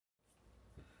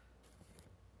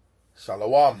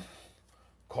Shalom.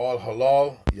 Call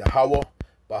Halal, Yahweh,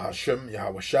 Bahashim,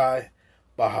 Yahushai,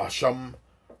 Bahasham,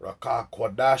 Rakah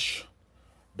Kwadash.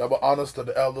 Double honors to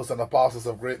the elders and apostles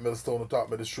of Great Millstone who taught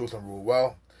me this truth and rule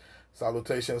well.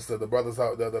 Salutations to the brothers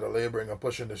out there that are laboring and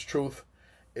pushing this truth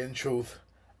and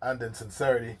in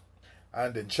sincerity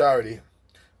and in charity,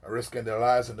 and risking their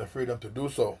lives and their freedom to do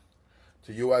so.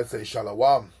 To you I say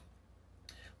Shalom.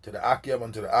 To the Akyab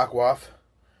and to the Akwath,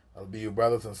 I'll be your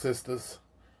brothers and sisters.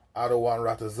 Adawan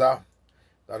Ratazah,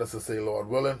 that is to say, Lord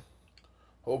willing.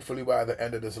 Hopefully by the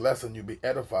end of this lesson you'll be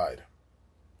edified.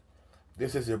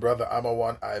 This is your brother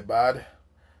Amawan Ibad,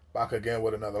 back again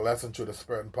with another lesson through the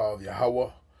spirit and power of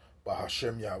Yahweh,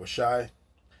 Bahashim Yahushai,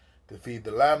 to feed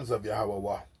the lambs of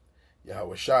Yahweh,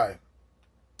 Yahushai,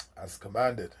 as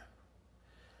commanded.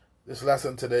 This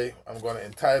lesson today, I'm going to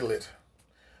entitle it,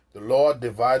 The Lord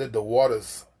Divided the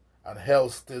Waters and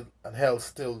held still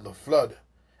the flood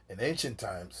in ancient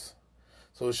times,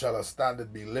 so shall a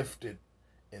standard be lifted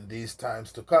in these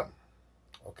times to come.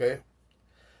 Okay?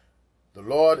 The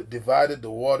Lord divided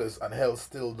the waters and held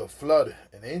still the flood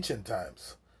in ancient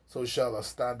times, so shall a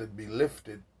standard be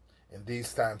lifted in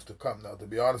these times to come. Now, to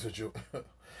be honest with you,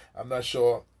 I'm not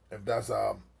sure if that's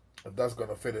going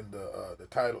to fit in the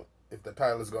title. If the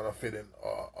title is going to fit in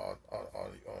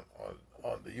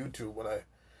on the YouTube when I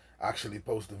actually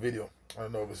post the video. I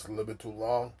don't know if it's a little bit too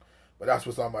long, but that's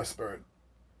what's on my spirit.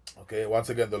 Okay, once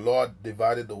again, the Lord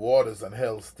divided the waters and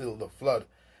held still the flood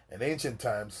in ancient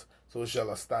times, so shall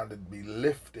a standard be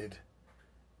lifted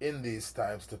in these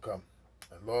times to come.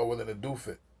 And Lord willing to do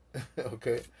fit.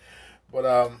 Okay,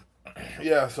 but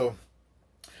yeah, so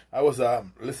I was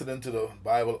listening to the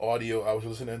Bible audio. I was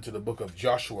listening to the book of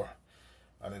Joshua,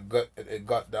 and it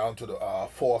got down to the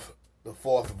fourth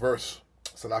verse,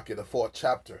 so like the fourth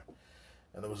chapter,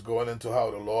 and it was going into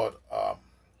how the Lord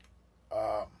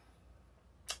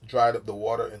dried up the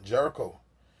water in Jericho.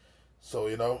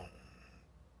 So,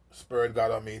 Spirit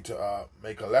got on me to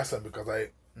make a lesson, because I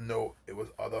know it was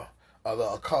other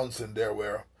accounts in there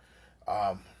where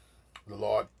the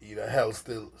Lord either held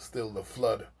still the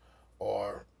flood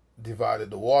or divided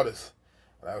the waters.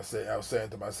 And I was saying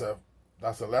to myself,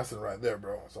 that's a lesson right there,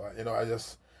 bro. So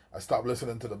I stopped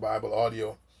listening to the Bible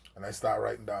audio and I start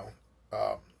writing down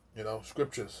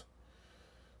scriptures.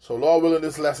 So Lord willing,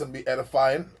 this lesson be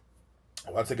edifying.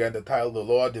 Once again, the title, The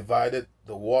Lord Divided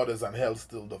the Waters and Held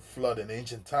Still the Flood in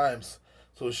Ancient Times,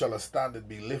 so shall a standard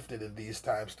be lifted in these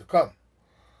times to come.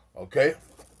 Okay?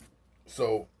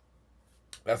 So,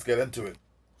 let's get into it.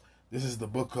 This is the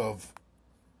book of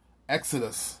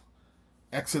Exodus.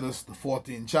 Exodus, the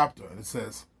 14th chapter. And it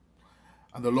says,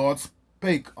 And the Lord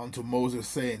spake unto Moses,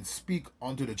 saying, Speak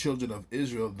unto the children of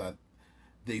Israel that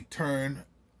they turn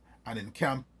and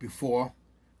encamp before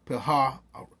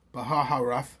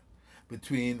Pahaharath,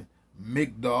 between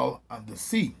Migdal and the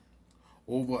sea,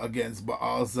 over against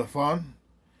Baal Zephon.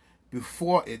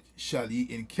 Before it shall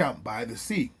ye encamp by the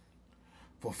sea.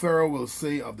 For Pharaoh will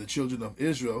say of the children of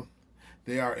Israel,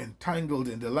 They are entangled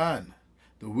in the land.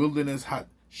 The wilderness hath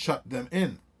shut them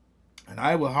in. And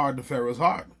I will harden Pharaoh's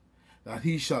heart, that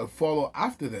he shall follow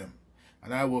after them.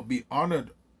 And I will be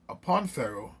honored upon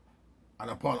Pharaoh and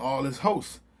upon all his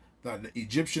hosts, that the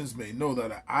Egyptians may know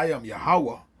that I am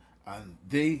Yahweh. And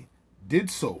they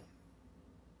did so.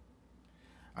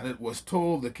 And it was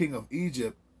told the king of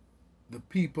Egypt, the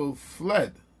people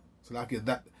fled. So like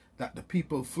that the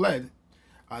people fled,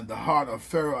 and the heart of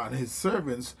Pharaoh and his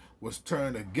servants was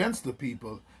turned against the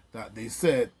people, that they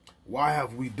said, Why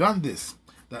have we done this,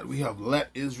 that we have let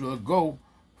Israel go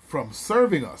from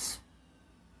serving us?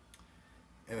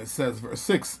 And it says, verse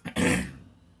 6,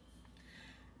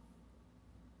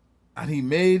 And he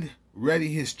made ready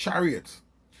his chariots.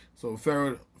 So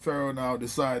Pharaoh now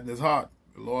decided in his heart,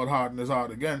 the Lord hardened his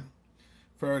heart again.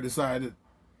 Pharaoh decided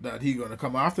that he's going to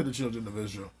come after the children of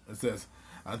Israel. It says,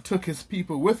 and took his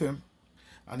people with him,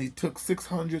 and he took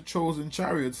 600 chosen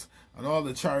chariots, and all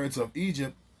the chariots of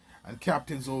Egypt, and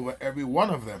captains over every one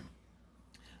of them.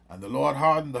 And the Lord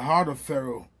hardened the heart of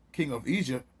Pharaoh, king of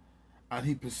Egypt, and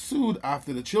he pursued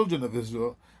after the children of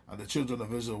Israel, and the children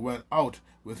of Israel went out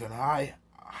with an high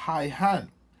hand.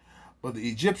 But the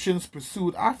Egyptians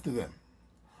pursued after them.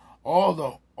 All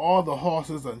the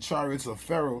horses and chariots of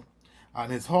Pharaoh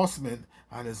and his horsemen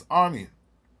and his army,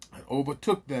 and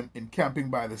overtook them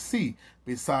encamping by the sea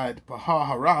beside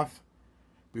Pahaharath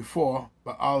before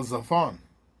Baal Zephon.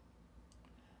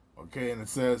 Okay, and it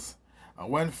says,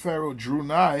 And when Pharaoh drew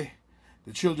nigh,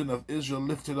 the children of Israel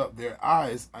lifted up their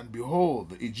eyes, and behold,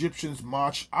 the Egyptians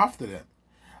marched after them,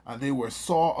 and they were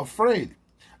sore afraid.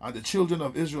 And the children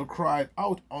of Israel cried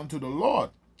out unto the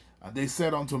Lord, And they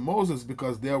said unto Moses,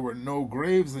 because there were no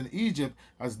graves in Egypt,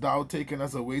 hast thou taken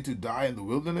us away to die in the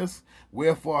wilderness?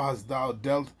 Wherefore hast thou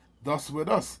dealt thus with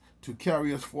us, to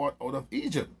carry us forth out of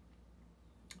Egypt?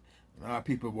 And our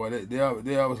people, boy, they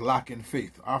was lacking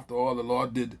faith. After all the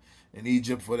Lord did in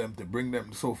Egypt for them to bring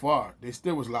them so far, they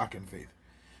still was lacking faith.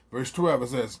 Verse 12, it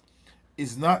says,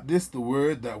 is not this the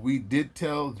word that we did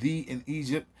tell thee in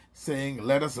Egypt, saying,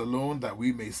 let us alone that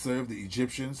we may serve the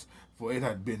Egyptians? For it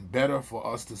had been better for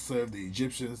us to serve the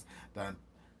Egyptians than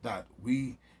that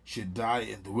we should die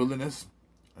in the wilderness.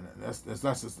 And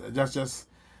that's just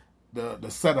the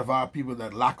set of our people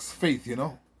that lacks faith, you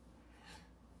know.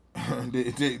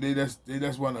 they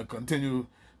just want to continue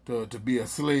to be a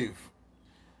slave.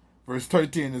 Verse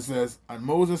 13, it says, and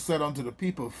Moses said unto the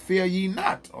people, fear ye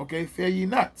not, okay, fear ye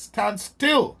not, stand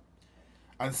still,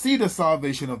 and see the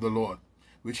salvation of the Lord,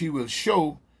 which he will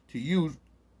show to you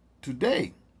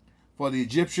today. For the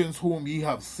Egyptians whom ye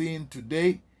have seen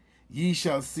today, ye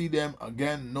shall see them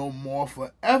again no more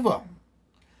forever.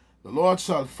 The Lord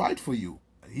shall fight for you,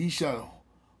 and he shall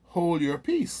hold your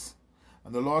peace.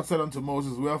 And the Lord said unto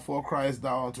Moses, wherefore criest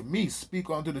thou unto me? Speak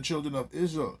unto the children of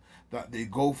Israel, that they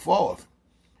go forth.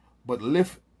 But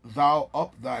lift thou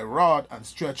up thy rod, and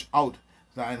stretch out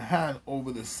thine hand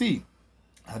over the sea,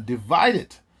 and divide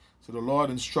it. So the Lord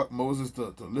instruct Moses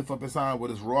to lift up his hand with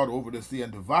his rod over the sea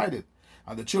and divide it.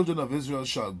 And the children of Israel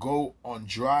shall go on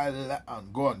dry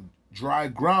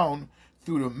ground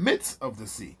through the midst of the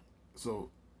sea.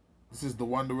 So this is the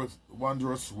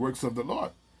wondrous works of the Lord.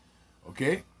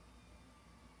 Okay?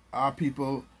 Our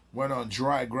people went on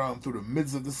dry ground through the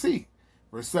midst of the sea.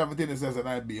 Verse 17, it says,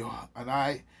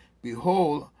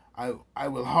 behold, I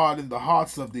will harden the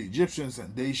hearts of the Egyptians,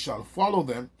 and they shall follow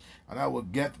them, and I will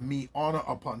get me honor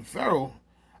upon Pharaoh,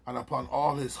 and upon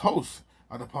all his hosts,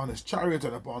 and upon his chariots,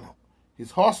 and upon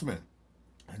his horsemen.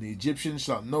 And the Egyptians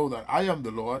shall know that I am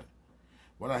the Lord,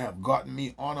 when I have gotten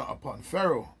me honor upon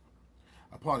Pharaoh,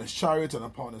 upon his chariots, and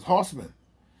upon his horsemen.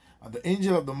 And the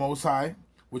angel of the Most High,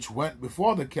 which went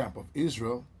before the camp of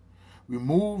Israel,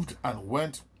 removed and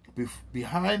went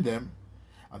behind them,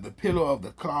 and the pillar of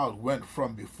the cloud went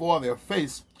from before their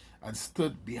face and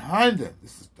stood behind them.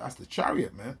 That's the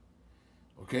chariot, man.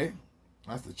 Okay?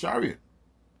 That's the chariot.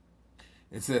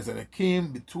 It says, and it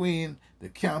came between the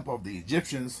camp of the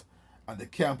Egyptians and the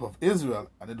camp of Israel,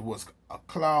 and it was a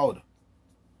cloud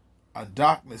and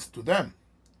darkness to them,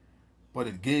 but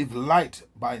it gave light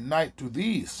by night to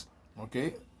these.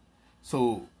 Okay?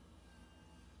 So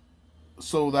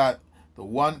that the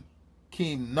one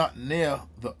came not near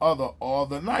the other all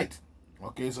the night.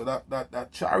 Okay, so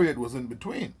that chariot was in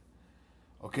between.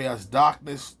 Okay, as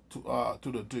darkness to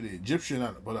the Egyptian,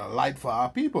 but a light for our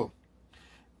people.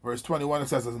 Verse 21, it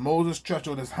says, as Moses stretched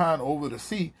out his hand over the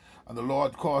sea, and the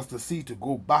Lord caused the sea to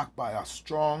go back by a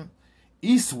strong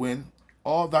east wind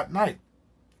all that night,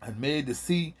 and made the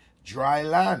sea dry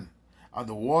land, and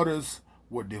the waters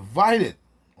were divided.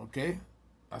 Okay,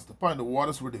 that's the point. The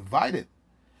waters were divided.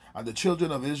 And the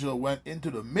children of Israel went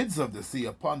into the midst of the sea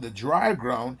upon the dry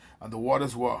ground, and the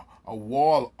waters were a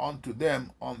wall unto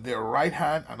them on their right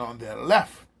hand and on their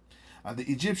left. And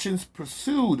the Egyptians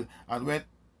pursued and went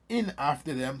in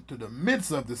after them to the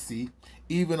midst of the sea,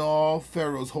 even all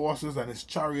Pharaoh's horses and his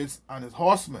chariots and his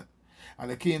horsemen. And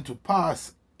it came to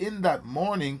pass in that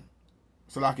morning,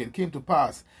 it came to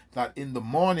pass that in the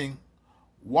morning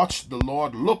watch the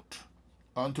Lord looked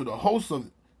unto the host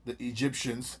of the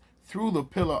Egyptians through the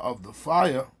pillar of the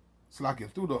fire,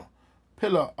 through the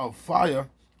pillar of fire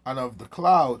and of the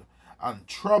cloud, and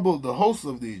troubled the host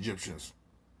of the Egyptians,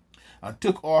 and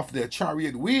took off their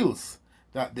chariot wheels,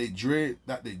 that they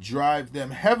drive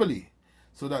them heavily,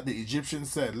 so that the Egyptians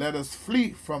said, let us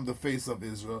flee from the face of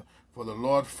Israel, for the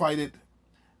Lord fight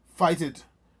it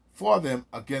for them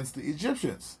against the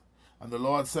Egyptians. And the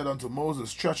Lord said unto Moses,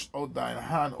 stretch out thine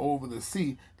hand over the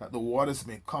sea, that the waters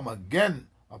may come again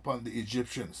upon the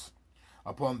Egyptians,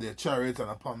 upon their chariots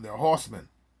and upon their horsemen.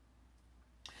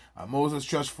 And Moses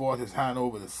stretched forth his hand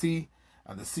over the sea,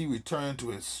 and the sea returned to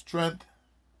his strength.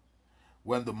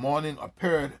 When the morning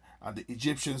appeared, and the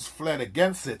Egyptians fled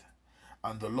against it,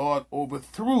 and the Lord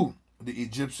overthrew the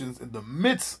Egyptians in the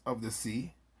midst of the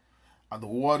sea, and the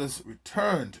waters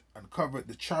returned and covered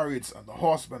the chariots and the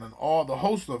horsemen and all the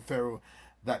host of Pharaoh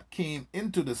that came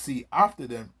into the sea after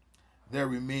them. There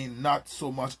remained not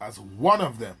so much as one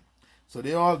of them. So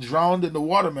they all drowned in the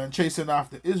water, man, chasing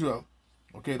after Israel.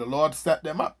 Okay, the Lord set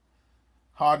them up,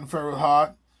 hardened Pharaoh's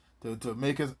heart to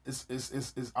make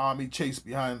his army chase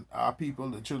behind our people,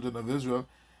 the children of Israel,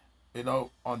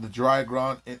 on the dry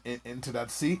ground into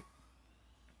that sea.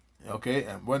 Okay,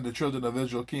 and when the children of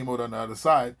Israel came out on the other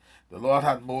side, the Lord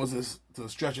had Moses to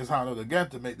stretch his hand out again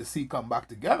to make the sea come back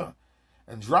together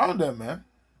and drown them, man.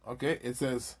 Okay, it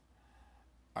says,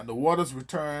 and the waters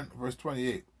returned, verse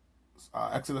 28,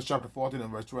 Exodus chapter 14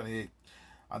 and verse 28.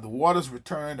 And the waters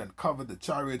returned and covered the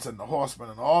chariots and the horsemen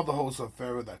and all the hosts of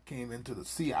Pharaoh that came into the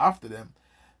sea after them.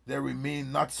 There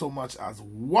remained not so much as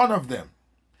one of them.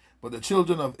 But the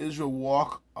children of Israel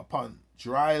walked upon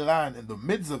dry land in the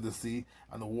midst of the sea,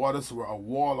 and the waters were a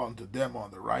wall unto them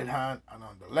on the right hand and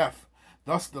on the left.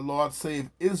 Thus the Lord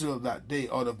saved Israel that day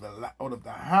out of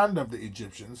the hand of the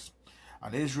Egyptians.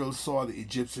 And Israel saw the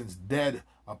Egyptians dead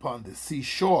upon the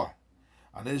seashore.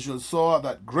 And Israel saw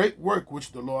that great work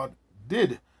which the Lord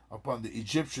did upon the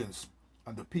Egyptians.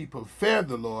 And the people feared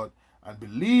the Lord and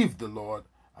believed the Lord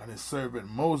and his servant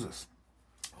Moses.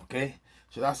 Okay,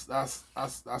 so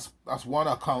that's one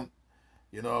account,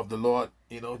 of the Lord,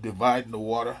 dividing the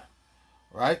water,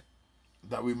 right?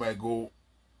 That we might go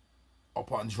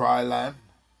upon dry land,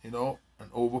 and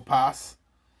overpass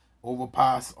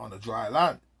on the dry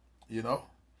land, The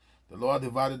Lord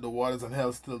divided the waters and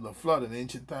held still the flood in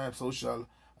ancient times, so shall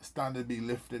a standard be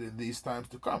lifted in these times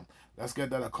to come. Let's get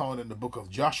that account in the book of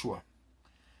Joshua.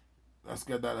 Because,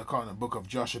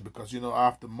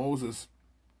 after Moses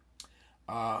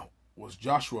was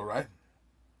Joshua, right?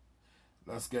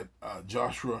 Let's get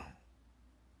Joshua.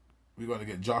 We're going to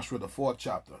get Joshua, the 4th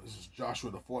chapter. This is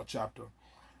Joshua, the 4th chapter.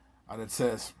 And it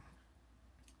says,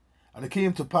 and it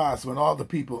came to pass when all the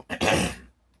people,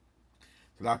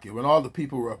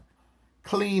 were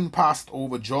clean passed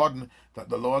over Jordan, that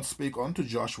the Lord spake unto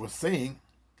Joshua, saying,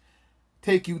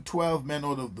 take you 12 men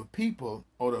out of the people,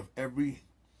 out of every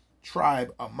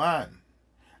tribe a man,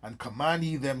 and command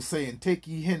ye them, saying, take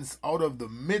ye hence out of the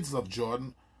midst of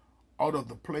Jordan, out of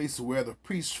the place where the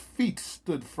priest's feet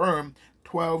stood firm,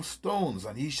 12 stones,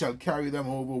 and ye shall carry them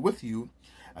over with you,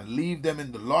 and leave them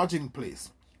in the lodging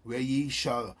place, where ye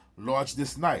shall lodge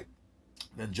this night.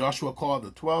 Then Joshua called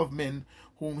the 12 men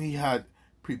whom he had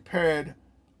prepared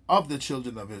of the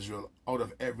children of Israel, out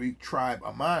of every tribe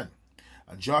a man.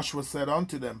 And Joshua said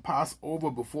unto them, pass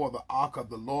over before the ark of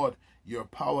the Lord your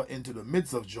power into the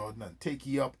midst of Jordan, and take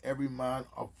ye up every man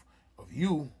of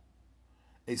you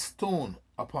a stone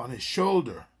upon his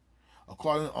shoulder,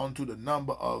 according unto the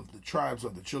number of the tribes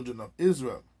of the children of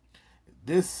Israel.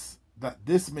 That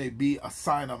this may be a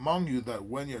sign among you, that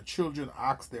when your children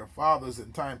ask their fathers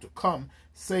in time to come,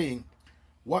 saying,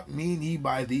 what mean ye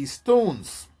by these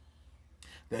stones?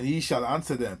 Then ye shall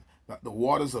answer them, that the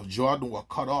waters of Jordan were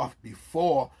cut off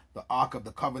before the ark of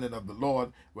the covenant of the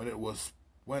Lord, when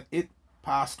it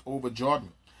passed over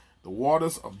Jordan. The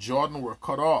waters of Jordan were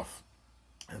cut off,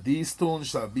 and these stones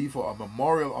shall be for a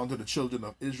memorial unto the children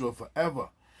of Israel forever.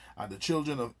 And the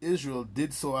children of Israel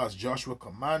did so as Joshua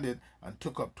commanded, and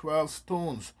took up 12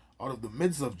 stones out of the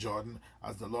midst of Jordan,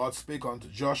 as the Lord spake unto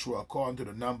Joshua, according to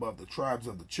the number of the tribes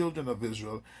of the children of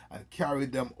Israel, and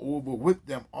carried them over with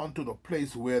them unto the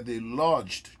place where they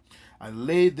lodged, and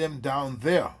laid them down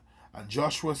there. And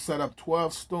Joshua set up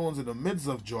 12 stones in the midst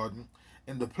of Jordan,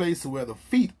 in the place where the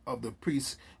feet of the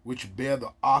priests which bear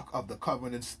the ark of the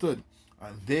covenant stood,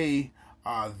 and they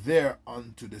are there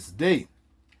unto this day.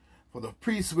 For the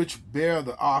priests which bear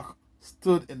the ark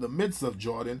stood in the midst of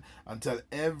Jordan, until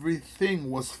everything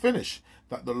was finished,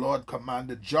 that the Lord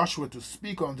commanded Joshua to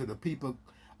speak unto the people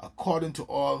according to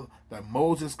all that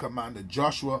Moses commanded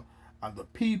Joshua. And the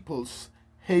peoples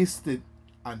hasted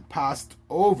and passed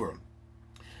over.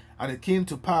 And it came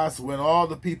to pass, when all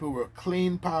the people were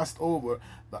clean passed over,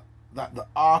 that the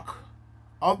ark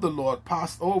of the Lord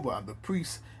passed over, and the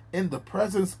priests in the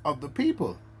presence of the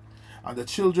people. And the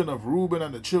children of Reuben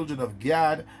and the children of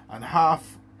Gad and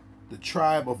half the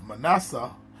tribe of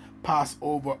Manasseh passed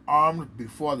over armed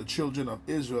before the children of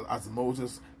Israel, as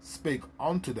Moses spake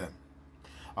unto them.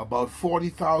 About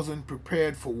 40,000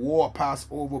 prepared for war passed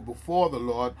over before the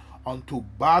Lord unto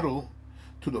battle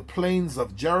to the plains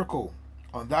of Jericho.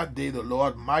 On that day the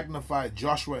Lord magnified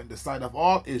Joshua in the sight of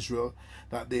all Israel,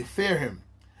 that they fear him,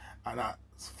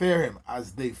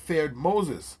 as they feared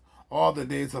Moses all the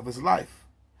days of his life.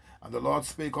 And the Lord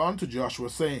spake unto Joshua,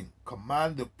 saying,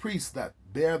 command the priests that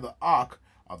bear the ark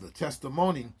of the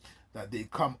testimony, that they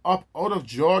come up out of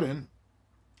Jordan.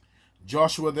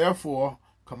 Joshua therefore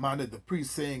commanded the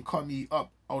priests, saying, come ye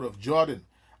up out of Jordan.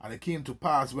 And it came to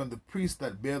pass, when the priests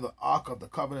that bear the ark of the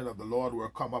covenant of the Lord were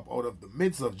come up out of the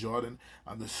midst of Jordan,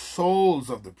 and the soles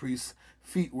of the priests'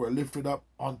 feet were lifted up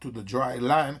unto the dry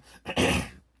land,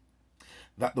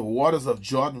 that the waters of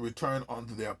Jordan returned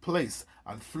unto their place,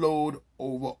 and flowed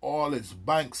over all its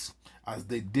banks, as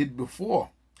they did before.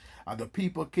 And the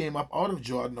people came up out of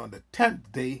Jordan on the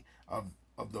 10th day of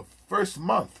of the first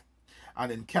month,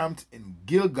 and encamped in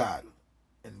Gilgal,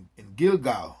 in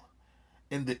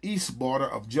the east border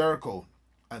of Jericho.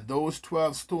 And those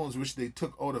 12 stones which they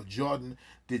took out of Jordan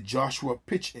did Joshua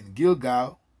pitch in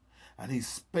Gilgal. And he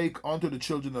spake unto the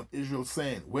children of Israel,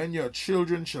 saying, When your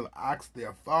children shall ask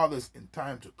their fathers in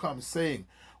time to come, saying,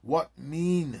 What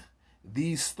mean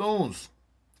these stones?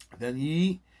 Then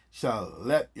ye shall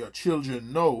let your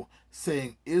children know,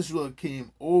 saying, Israel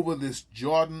came over this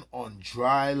Jordan on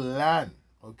dry land.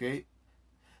 Okay?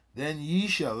 Then ye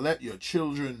shall let your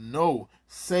children know,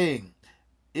 saying,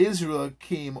 Israel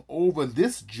came over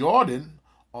this Jordan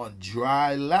on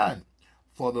dry land.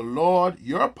 For the Lord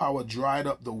your power dried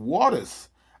up the waters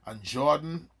and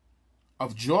Jordan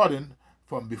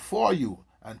from before you,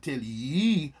 until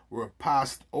ye were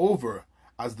passed over,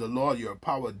 as the Lord your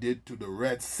power did to the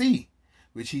Red Sea,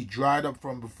 which he dried up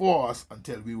from before us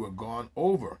until we were gone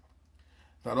over,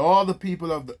 that all the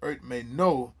people of the earth may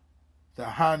know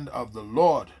the hand of the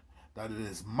Lord, that it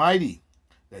is mighty,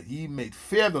 that ye may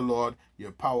fear the Lord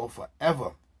your power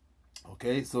forever.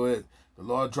 Okay, so the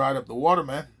Lord dried up the water,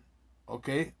 man.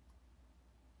 Okay,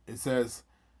 it says,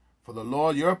 for the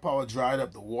Lord your power dried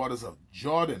up the waters of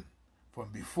Jordan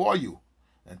from before you,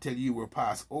 until you were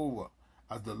passed over,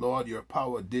 as the Lord your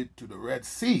power did to the Red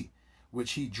Sea,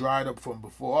 which he dried up from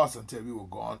before us until we were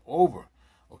gone over.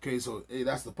 Okay, so hey,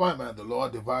 that's the point, man. The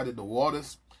Lord divided the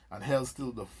waters and held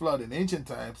still the flood in ancient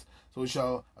times, so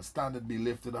shall a standard be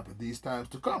lifted up in these times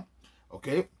to come.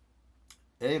 Okay,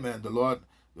 amen. The Lord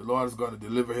is going to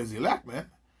deliver his elect, man.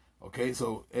 Okay,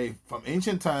 so hey, from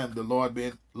ancient time, the Lord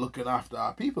been looking after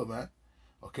our people, man.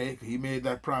 Okay, he made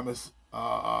that promise,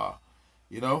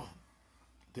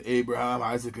 to Abraham,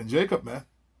 Isaac, and Jacob, man.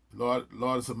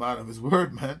 Lord is a man of his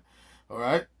word, man. All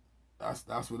right,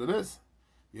 that's what it is.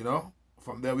 You know,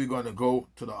 from there we're going to go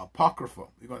to the Apocrypha.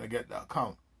 We're going to get the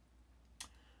account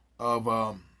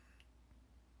of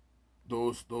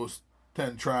those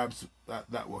 10 tribes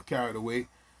that were carried away.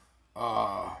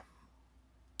 Was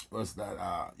that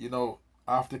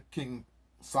after King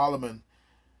Solomon,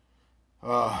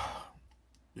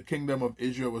 the kingdom of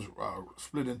Israel was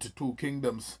split into 2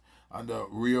 kingdoms under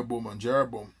Rehoboam and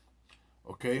Jeroboam.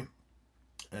 Okay,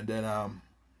 and then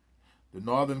the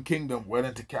northern kingdom went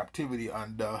into captivity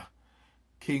under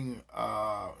King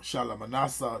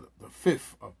Shalmaneser the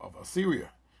fifth of Assyria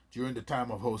during the time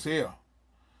of Hosea.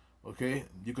 Okay,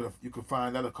 you could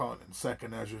find that account in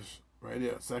 2nd Ezra, right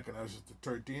here, 2nd Ezra, the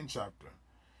 13th chapter.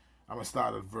 I'm going to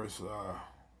start at verse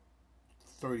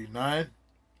 39.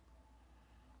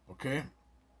 Okay,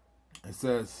 it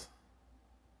says,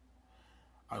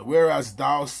 and whereas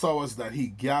thou sawest that he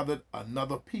gathered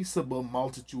another peaceable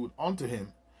multitude unto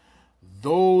him,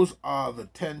 those are the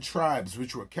 10 tribes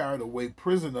which were carried away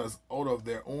prisoners out of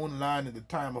their own land in the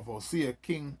time of Hosea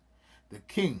the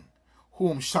king,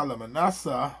 whom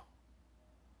Shalmaneser,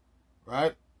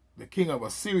 right, the king of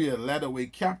Assyria, led away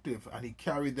captive, and he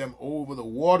carried them over the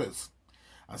waters.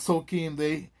 And so came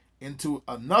they into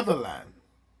another land,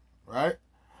 right?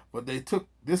 But they took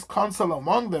this counsel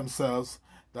among themselves,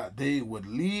 that they would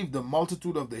leave the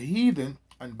multitude of the heathen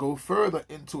and go further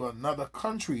into another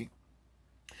country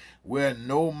where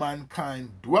no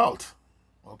mankind dwelt.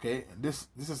 Okay, and this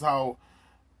is how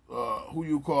who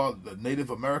you call the Native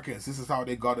Americans, this is how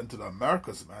they got into the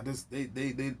Americas, man. They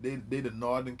the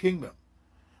Northern Kingdom.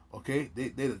 Okay, they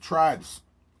the tribes.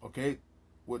 Okay,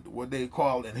 what they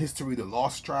call in history the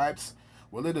lost tribes.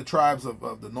 Well, they're the tribes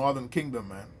of the Northern Kingdom,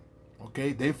 man.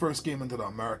 Okay, they first came into the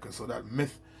Americas. So that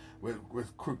myth with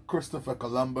Christopher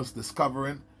Columbus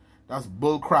discovering, that's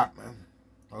bull crap, man.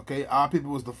 Okay, our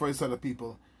people was the first set of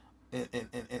people in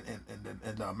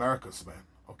the Americas, man.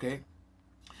 Okay,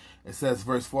 it says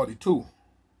verse 42.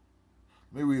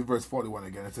 Let me read verse 41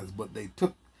 again. It says, but they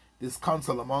took this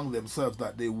counsel among themselves,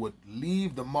 that they would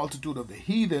leave the multitude of the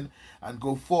heathen and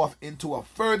go forth into a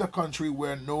further country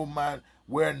where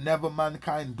never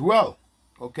mankind dwell.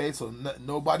 Okay, so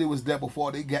nobody was there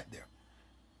before they get there.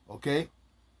 Okay,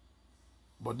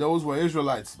 but those were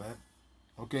Israelites, man.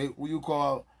 Okay, who you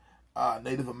call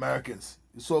Native Americans,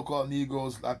 you so-called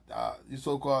Negroes, you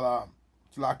so-called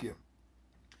Slakia,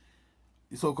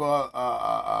 you so-called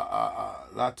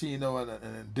Latino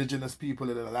and indigenous people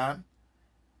in the land.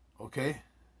 Okay,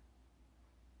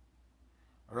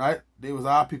 all right, they was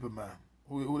our people, man.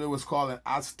 Who they was calling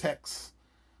Aztecs.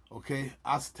 Okay,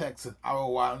 Aztecs and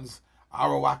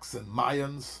Arawaks and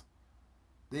Mayans.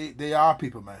 They are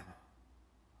people, man.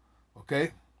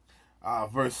 Okay,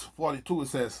 verse 42, it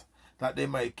says that they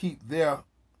might keep their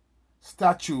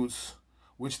statutes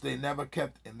which they never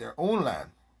kept in their own land,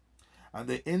 and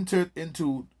they entered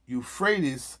into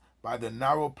Euphrates by the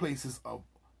narrow places of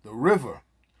the river,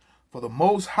 For the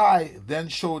Most High then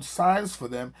showed signs for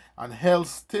them and held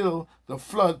still the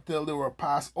flood till they were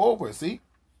passed over. See?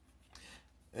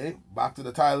 Hey, back to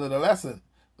the title of the lesson.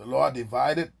 The Lord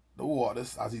divided the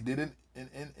waters as he did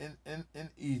in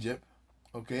Egypt,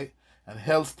 okay, and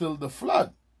held still the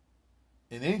flood.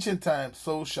 In ancient times,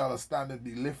 so shall a standard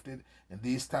be lifted in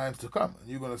these times to come. And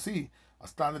you're going to see a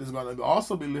standard is going to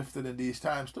also be lifted in these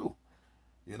times too.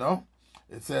 You know,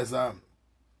 it says, and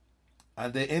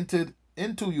they entered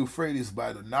into Euphrates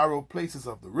by the narrow places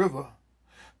of the river,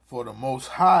 for the Most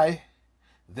High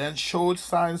then showed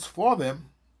signs for them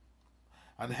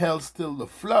and held still the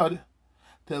flood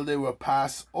till they were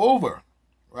passed over.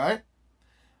 Right?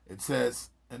 It says,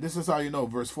 and this is how you know,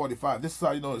 verse 45, this is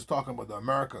how you know it's talking about the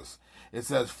Americas. It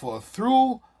says, for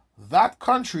through that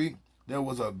country there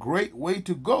was a great way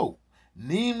to go,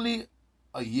 namely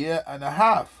a year and a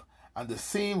half, and the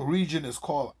same region is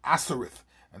called Asareth.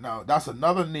 And now that's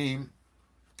another name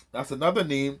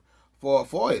for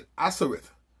it, Asareth.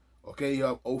 Okay, you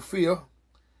have Ophir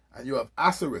and you have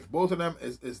Asareth. Both of them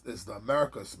is the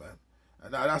Americas, man.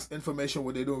 And now that's information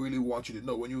what they don't really want you to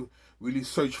know. When you really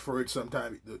search for it,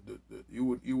 sometimes you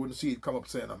wouldn't see it come up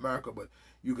saying America, but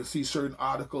you can see certain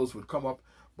articles would come up.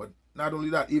 But not only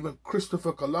that, even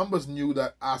Christopher Columbus knew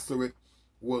that Asareth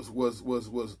was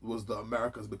the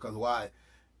Americas, because why?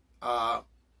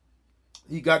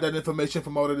 He got that information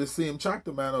from out of the same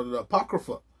chapter, man, out of the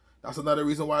Apocrypha. That's another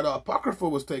reason why the Apocrypha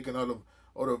was taken out of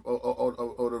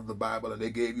the Bible, and they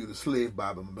gave you the slave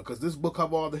Bible, because this book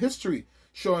have all the history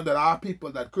showing that our people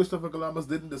that Christopher Columbus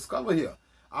didn't discover here.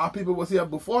 Our people was here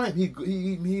before him.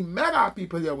 He met our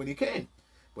people here when he came,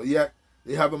 but yet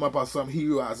they have him up as some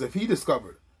hero as if he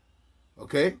discovered.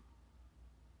 Okay,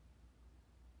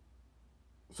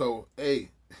 so hey,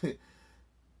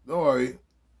 don't worry,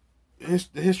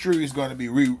 the history is going to be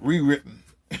rewritten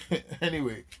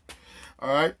anyway.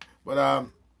 All right, but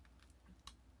I'm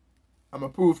gonna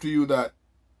prove to you that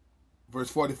verse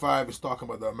 45 is talking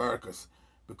about the Americas,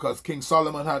 because King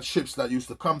Solomon had ships that used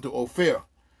to come to Ophir.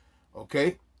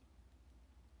 Okay,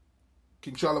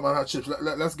 King Solomon had ships.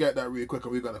 Let's get that real quick,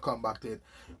 and we're gonna come back to it.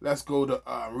 Let's go to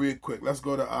real quick. Let's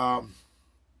go to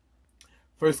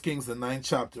 1 Kings, the 9th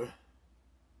chapter.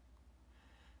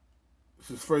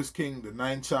 This is 1 Kings, the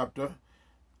 9th chapter.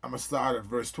 I'm going to start at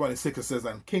verse 26. It says,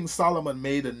 and King Solomon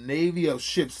made a navy of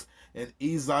ships in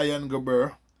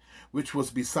Ezion-Geber, which was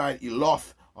beside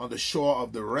Eloth on the shore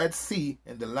of the Red Sea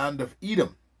in the land of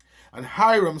Edom. And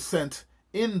Hiram sent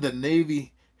in the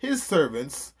navy his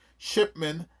servants,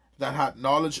 shipmen that had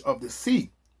knowledge of the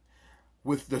sea,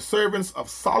 with the servants of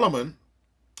Solomon.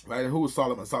 Right? And who was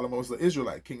Solomon? Solomon was the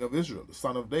Israelite, king of Israel, the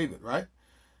son of David, right?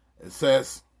 It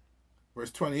says,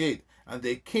 verse 28, and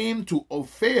they came to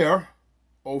Ophir,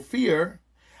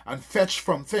 and fetched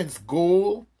from thence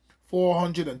gold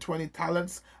 420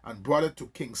 talents, and brought it to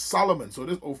King Solomon. So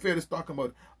this Ophir is talking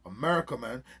about America,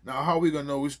 man. Now how we gonna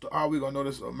know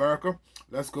this America?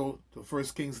 Let's go to 1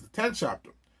 Kings, the 10th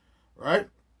chapter. Right?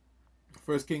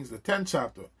 1 Kings, the 10th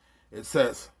chapter. It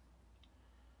says,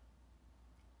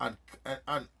 and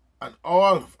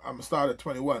all, I'm gonna start at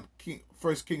 21.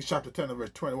 1 Kings chapter 10 and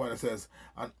verse 21, it says,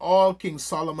 and all King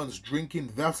Solomon's drinking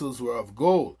vessels were of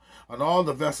gold, and all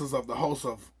the vessels of the house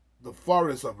of the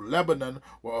forest of Lebanon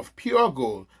were of pure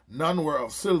gold, none were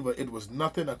of silver. It was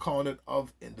nothing accounted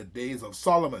of in the days of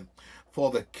Solomon.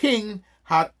 For the king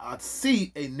had at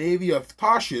sea a navy of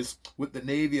Tarshish with the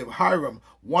navy of Hiram.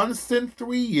 Once in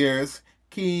 3 years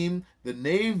came the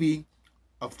navy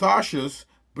of Tarshish,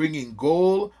 bringing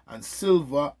gold and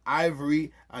silver,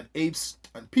 ivory, and apes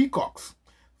and peacocks.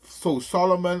 So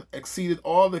Solomon exceeded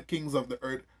all the kings of the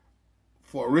earth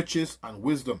for riches and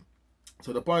wisdom.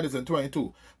 So the point is in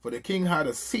 22. For the king had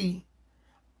at sea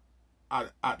a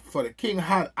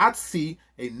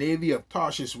navy of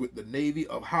Tarshish with the navy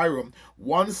of Hiram.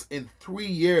 Once in 3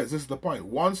 years, this is the point.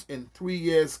 Once in 3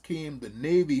 years came the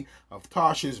navy of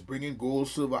Tarshish, bringing gold,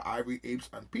 silver, ivory, apes,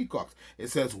 and peacocks. It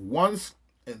says once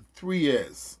in 3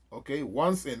 years. Okay,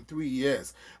 once in 3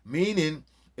 years, meaning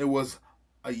it was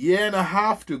a year and a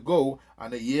half to go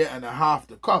and a year and a half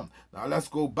to come. Now let's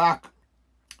go back.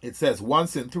 It says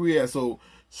once in 3 years. So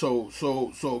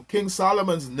King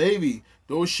Solomon's navy,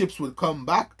 those ships would come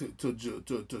back to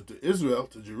Israel,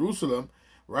 to Jerusalem,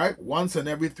 right? Once in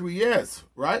every 3 years,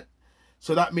 right?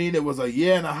 So that means it was a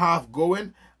year and a half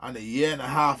going and a year and a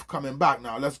half coming back.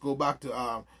 Now let's go back to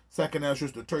 2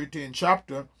 Esdras, the 13th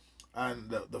chapter, and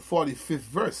the 45th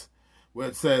verse, where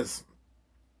it says,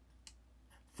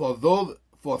 For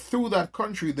through that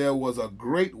country there was a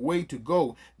great way to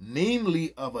go,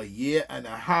 namely of a year and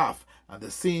a half, and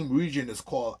the same region is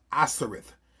called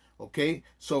Asareth. Okay,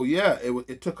 so yeah,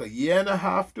 it took a year and a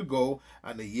half to go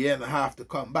and a year and a half to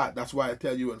come back. That's why I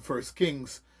tell you in First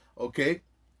Kings, okay,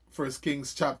 First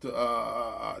Kings chapter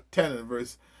 10 and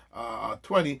verse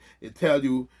 20, it tells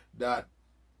you that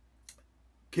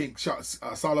King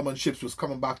Solomon's ships was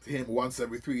coming back to him once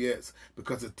every 3 years,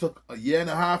 because it took a year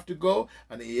and a half to go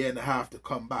and a year and a half to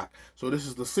come back. So this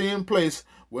is the same place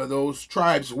where those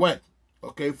tribes went.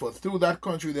 Okay, for through that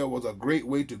country there was a great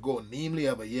way to go, namely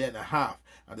of a year and a half.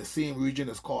 And the same region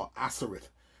is called Asareth.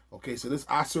 Okay, so this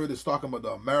Asareth is talking about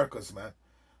the Americas, man.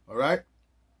 All right,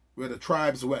 where the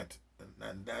tribes went.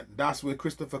 And that's where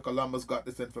Christopher Columbus got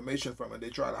this information from, and they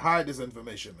try to hide this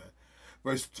information, man.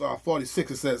 Verse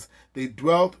 46, it says, they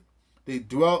dwelt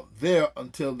there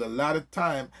until the latter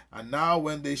time, and now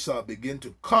when they shall begin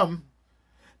to come,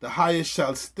 the highest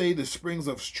shall stay the springs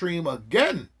of stream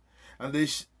again, and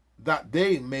that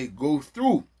they may go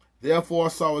through. Therefore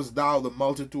sawest thou the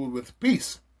multitude with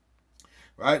peace.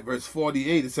 Right? Verse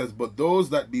 48, it says, but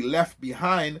those that be left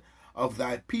behind of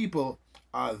thy people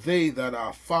are they that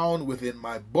are found within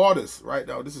my borders. Right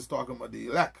now, this is talking about the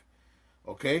elect.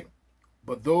 Okay?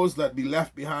 But those that be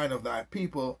left behind of thy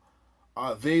people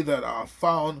are they that are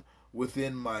found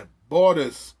within my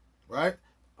borders. Right?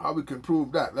 How we can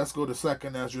prove that? Let's go to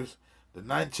 2nd Ezra, the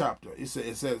 9th chapter. It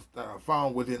says that are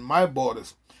found within my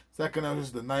borders. 2nd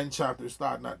Ezra, the 9th chapter,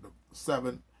 starting at the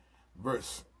 7th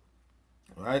verse.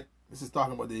 Right? This is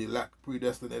talking about the elect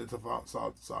predestinated to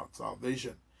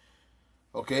salvation.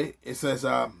 Okay? It says,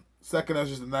 2nd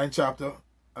Ezra, the 9th chapter,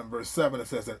 and verse 7, it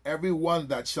says, and everyone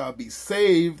that shall be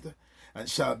saved and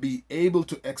shall be able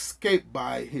to escape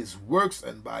by his works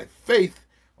and by faith,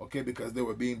 okay, because they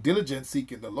were being diligent,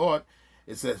 seeking the Lord,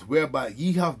 it says, whereby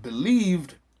ye have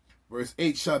believed, verse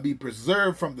 8, shall be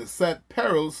preserved from the said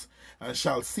perils, and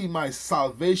shall see my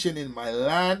salvation in my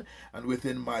land and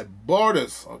within my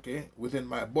borders, okay, within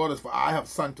my borders, for I have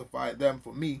sanctified them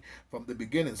for me from the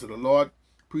beginning. So the Lord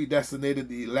predestinated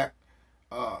the elect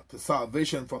to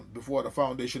salvation from before the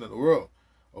foundation of the world,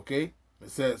 okay. It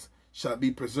says, shall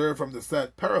be preserved from the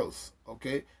said perils,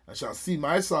 okay, and shall see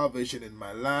my salvation in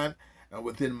my land and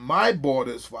within my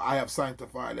borders, for I have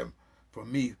sanctified them for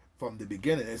me from the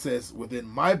beginning. It says within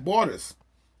my borders,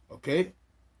 okay.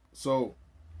 So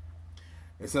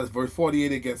it says verse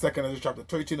 48 again, 2nd Ezra chapter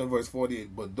 13 and verse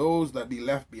 48, but those that be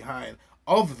left behind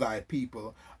of thy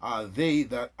people are they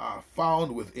that are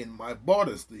found within my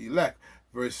borders, the elect.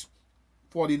 Verse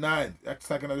 49,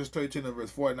 2nd Ezra 13 and verse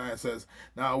 49 says,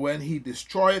 now when he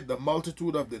destroyed the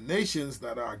multitude of the nations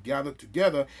that are gathered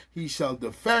together, he shall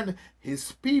defend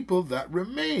his people that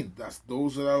remain. That's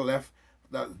those that are left,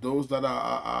 that those that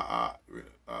are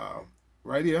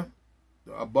right here,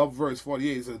 above verse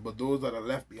 48, it says, but those that are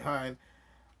left behind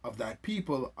of thy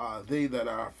people are they that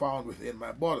are found within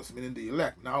my borders, meaning the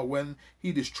elect. Now when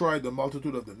he destroyed the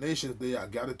multitude of the nations, they are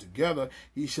gathered together,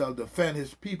 he shall defend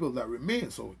his people that remain.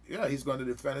 So yeah, he's going to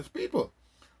defend his people,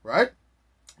 right?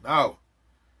 Now,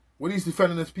 what he's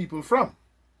defending his people from?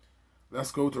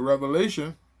 Let's go to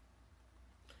Revelation.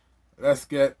 Let's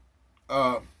get,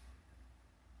 remember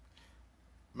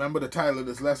the title of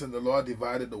this lesson, the Lord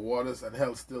divided the waters and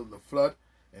held still the flood.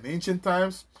 In ancient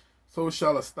times, so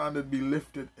shall a standard be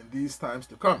lifted in these times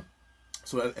to come.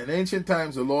 So in ancient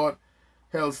times, the Lord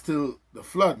held still the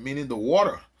flood, meaning the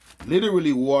water,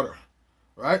 literally water,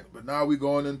 right? But now we're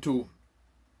going into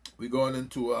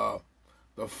the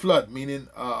flood, meaning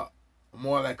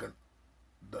more like an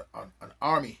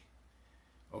army,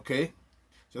 okay?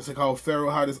 Just like how Pharaoh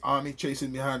had his army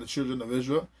chasing behind the children of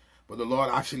Israel, but the Lord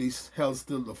actually held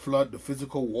still the flood, the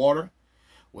physical water.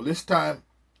 Well, this time,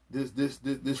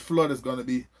 this flood is going to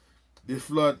be, this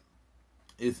flood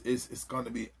is going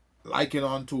to be likened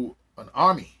onto an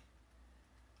army.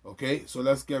 Okay, so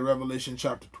let's get Revelation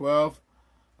chapter 12,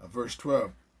 verse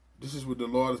 12. This is what the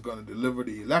Lord is going to deliver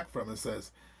the elect from. It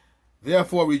says,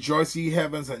 therefore rejoice ye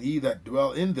heavens, and ye that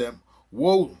dwell in them.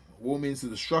 Woe means the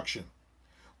destruction.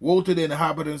 Woe to the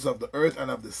inhabitants of the earth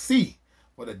and of the sea,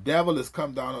 for the devil is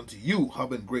come down unto you,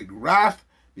 having great wrath,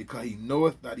 because he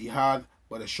knoweth that he hath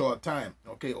but a short time.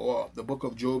 Okay, or the book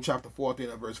of Job chapter 14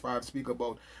 and verse 5 speak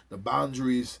about the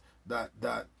boundaries that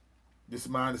this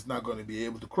man is not going to be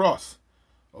able to cross.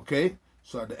 Okay,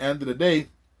 so at the end of the day,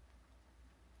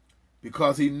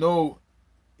 because he know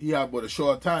he have but a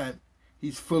short time,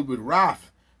 he's filled with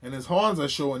wrath, and his horns are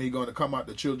showing he's going to come out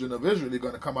the children of Israel. They're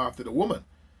going to come after the woman.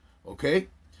 Okay,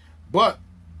 but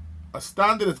a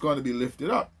standard is going to be lifted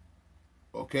up.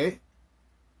 Okay,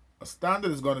 a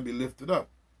standard is going to be lifted up.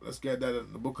 Let's get that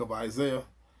in the book of Isaiah.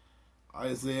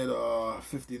 Isaiah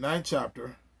 59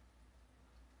 chapter.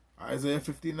 Isaiah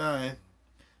 59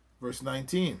 verse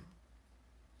 19.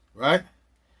 Right?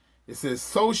 It says,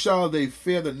 so shall they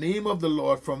fear the name of the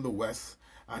Lord from the west,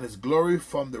 and his glory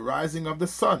from the rising of the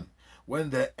sun. When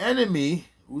the enemy,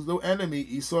 who's the enemy?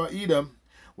 Esau, Edom.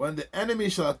 When the enemy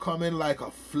shall come in like a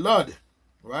flood,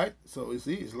 right? So you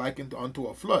see, it's likened unto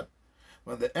a flood.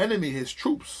 When the enemy, his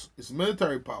troops, his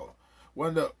military power,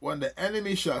 when the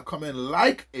enemy shall come in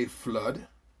like a flood,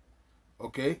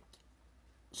 okay?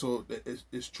 So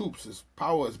his troops, his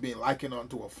power is being likened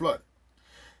unto a flood.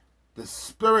 The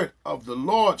Spirit of the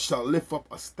Lord shall lift up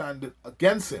a standard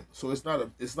against him. So it's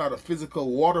not a physical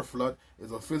water flood.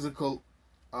 It's a physical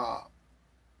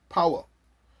power,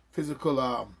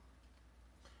 physical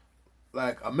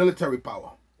like a military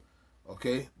power.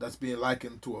 Okay, that's being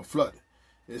likened to a flood.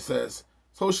 It says,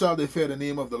 so shall they fear the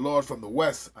name of the Lord from the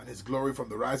west, and his glory from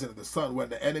the rising of the sun. When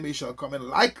the enemy shall come in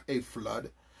like a flood,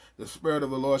 the Spirit of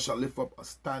the Lord shall lift up a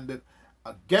standard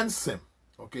against him.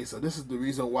 Okay, so this is the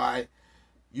reason why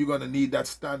you're going to need that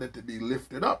standard to be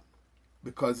lifted up,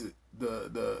 because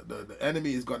the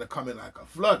enemy is going to come in like a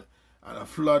flood, and a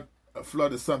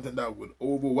flood is something that would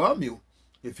overwhelm you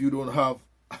if you don't have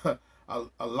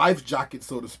a life jacket,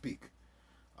 so to speak,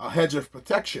 a hedge of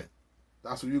protection.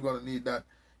 That's what you're going to need. That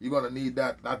you're going to need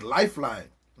that lifeline,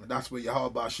 and that's where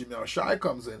Yahweh Bashim Yahushai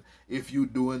comes in. If you're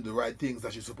doing the right things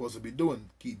that you're supposed to be doing,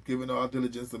 keep giving all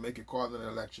diligence to make it call an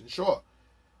election sure.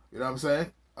 You know what I'm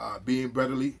saying? Being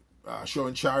brotherly.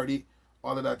 Showing charity,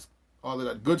 all of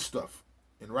that good stuff,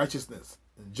 in righteousness,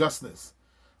 in justness,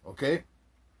 okay?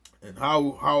 And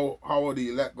how are the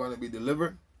elect going to be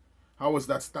delivered? How is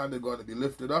that standard going to be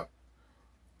lifted up?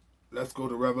 Let's go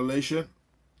to Revelation.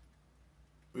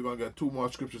 We're going to get two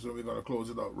more scriptures and we're going to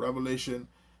close it out. Revelation,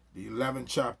 the 11th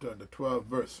chapter and the 12th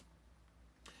verse.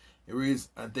 It reads,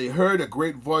 and they heard a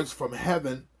great voice from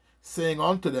heaven saying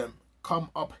unto them, come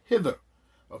up hither.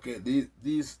 Okay,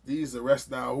 these the rest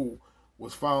now who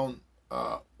was found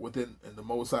within the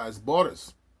Most High's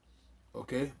borders.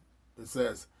 Okay, it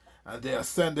says, and they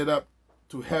ascended up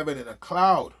to heaven in a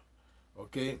cloud.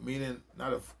 Okay, meaning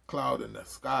not a cloud in the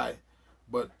sky,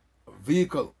 but a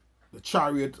vehicle, the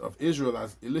chariot of Israel,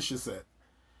 as Elisha said.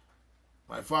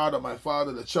 My father,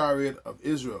 the chariot of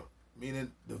Israel,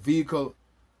 meaning the vehicle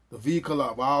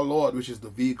of our Lord, which is the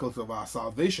vehicles of our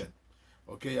salvation.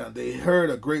 Okay, and they heard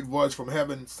a great voice from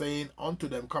heaven saying unto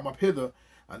them, come up hither.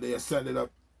 And they ascended up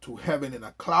to heaven in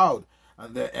a cloud,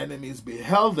 and their enemies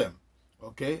beheld them.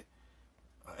 Okay,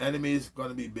 enemies going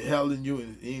to be beholding you,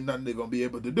 and ain't nothing they're going to be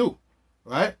able to do.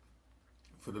 Right?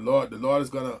 For the Lord is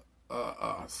going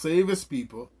to save his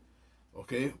people.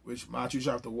 Okay, which Matthew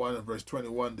chapter 1 and verse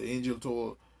 21, the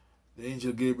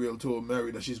angel Gabriel told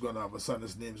Mary that she's going to have a son.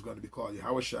 His name is going to be called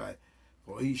Yahushai,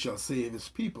 for he shall save his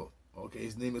people. Okay,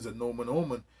 his name is a nomen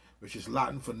omen, which is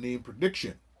Latin for name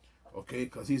prediction. Okay,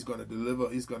 because he's going to deliver,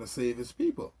 he's going to save his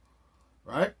people.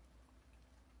 Right?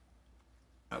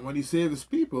 And when he saves his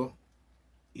people,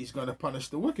 he's going to punish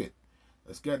the wicked.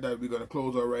 Let's get that. We're going to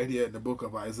close out right here in the book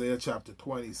of Isaiah chapter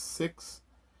 26,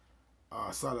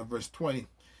 start at verse 20.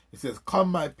 It says,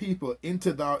 come my people,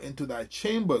 enter thou into thy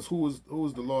chambers. Who is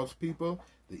the Lord's people?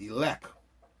 The elect.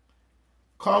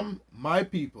 Come, my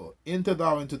people, enter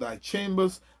thou into thy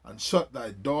chambers, and shut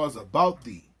thy doors about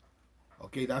thee.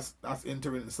 Okay, that's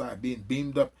entering inside, being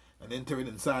beamed up and entering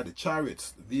inside the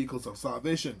chariots, the vehicles of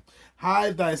salvation.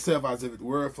 Hide thyself as if it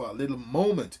were for a little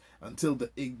moment, until the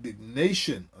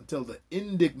indignation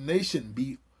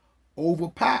be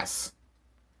overpassed.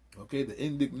 Okay, the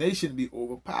indignation be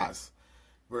overpassed.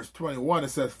 Verse 21, it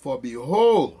says, for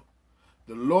behold,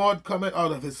 the Lord cometh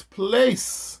out of his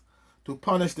place to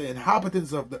punish the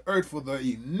inhabitants of the earth for their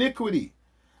iniquity.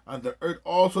 And the earth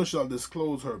also shall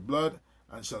disclose her blood,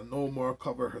 and shall no more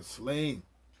cover her slain.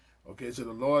 Okay, so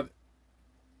the Lord,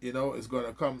 is going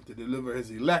to come to deliver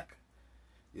his elect.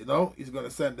 He's going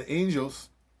to send the angels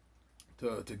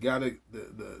to gather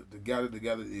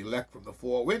together the elect from the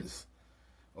four winds.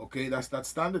 Okay, that's that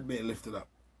standard being lifted up.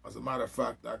 As a matter of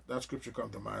fact, that scripture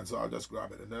comes to mind, so I'll just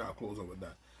grab it and then I'll close up with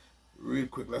that. Real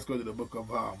quick, let's go to the book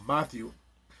of Matthew,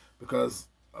 because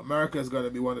America is going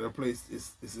to be one of the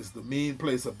places, this is the main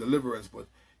place of deliverance, but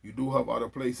you do have other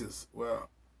places where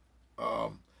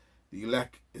the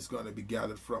elect is going to be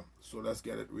gathered from. So let's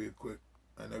get it real quick,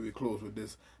 and then we close with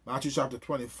this. Matthew chapter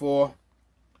 24,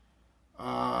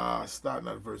 starting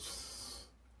at verse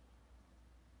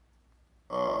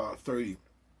 30.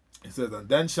 It says, and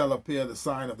then shall appear the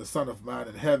sign of the Son of Man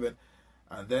in heaven,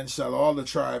 and then shall all the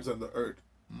tribes of the earth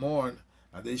mourn,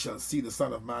 and they shall see the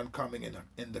Son of Man coming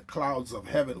in the clouds of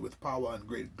heaven with power and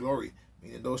great glory,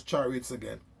 meaning those chariots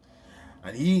again.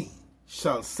 And he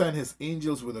shall send his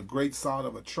angels with a great sound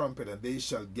of a trumpet, and they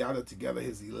shall gather together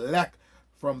his elect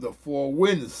from the four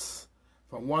winds,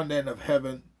 from one end of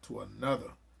heaven to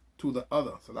another, to the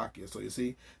other. So you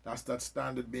see, that's that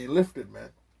standard being lifted, man.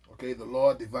 Okay, the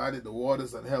Lord divided the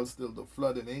waters and held still the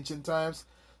flood in ancient times.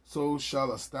 So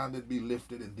shall a standard be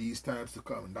lifted in these times to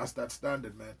come. And that's that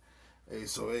standard, man. Hey,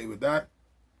 so hey, with that,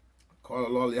 call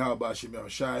Allah Yahweh Shemel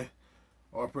Shai.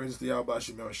 All praises to Yahweh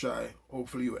Shemel Shai.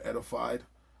 Hopefully you were edified.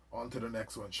 On to the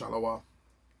next one. Shalom.